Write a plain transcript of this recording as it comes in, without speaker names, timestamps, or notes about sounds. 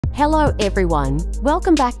Hello everyone,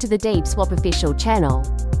 welcome back to the Deepswap official channel.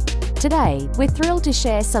 Today, we're thrilled to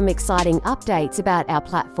share some exciting updates about our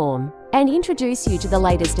platform and introduce you to the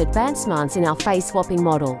latest advancements in our face swapping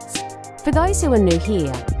models. For those who are new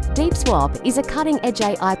here, Deepswap is a cutting-edge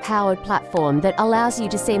AI-powered platform that allows you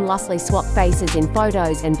to seamlessly swap faces in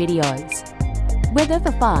photos and videos. Whether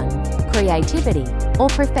for fun, creativity, or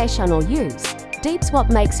professional use,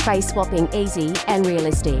 Deepswap makes face swapping easy and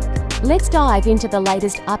realistic. Let's dive into the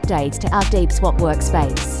latest updates to our Deepswap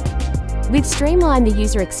workspace. We've streamlined the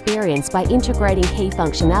user experience by integrating key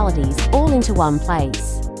functionalities all into one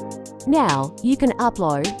place. Now, you can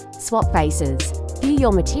upload, swap faces, view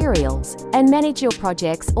your materials, and manage your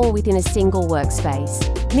projects all within a single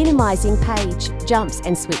workspace, minimizing page, jumps,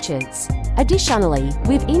 and switches. Additionally,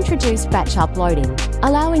 we've introduced batch uploading,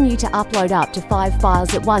 allowing you to upload up to 5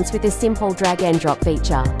 files at once with a simple drag-and-drop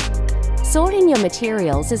feature. Sorting your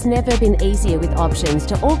materials has never been easier with options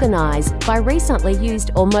to organize by recently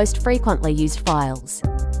used or most frequently used files.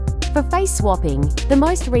 For face swapping, the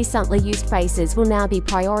most recently used faces will now be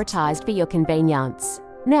prioritized for your convenience.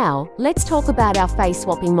 Now, let's talk about our face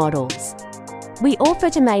swapping models. We offer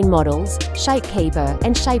domain models, ShapeKeeper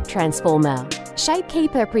and Shape Transformer.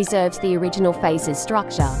 ShapeKeeper preserves the original face's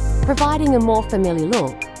structure, providing a more familiar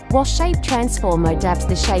look, while Shape Transformer adapts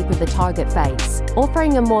the shape of the target face,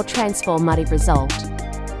 offering a more transformative result.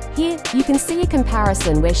 Here, you can see a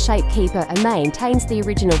comparison where ShapeKeeper maintains the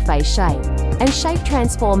original face shape, and Shape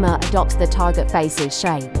Transformer adopts the target face's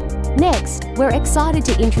shape. Next, we're excited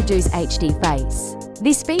to introduce HD Face.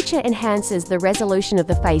 This feature enhances the resolution of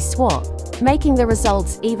the face swap, making the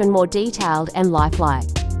results even more detailed and lifelike.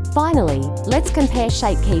 Finally, let's compare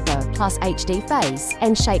ShapeKeeper plus HD Face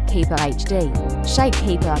and ShapeKeeper HD.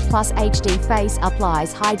 ShapeKeeper plus HD Face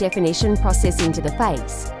applies high-definition processing to the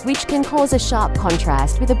face, which can cause a sharp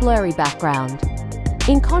contrast with a blurry background.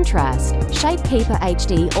 In contrast, ShapeKeeper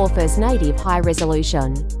HD offers native high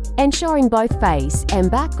resolution, ensuring both face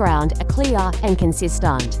and background are clear and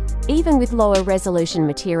consistent, even with lower resolution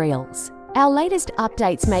materials. Our latest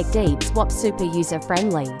updates make Deepswap super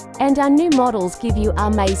user-friendly, and our new models give you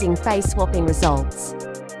amazing face swapping results.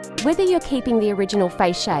 Whether you're keeping the original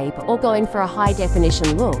face shape or going for a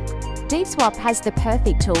high-definition look, Deepswap has the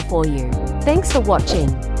perfect tool for you. Thanks for watching.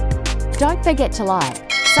 Don't forget to like,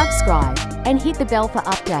 subscribe, and hit the bell for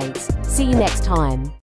updates. See you next time.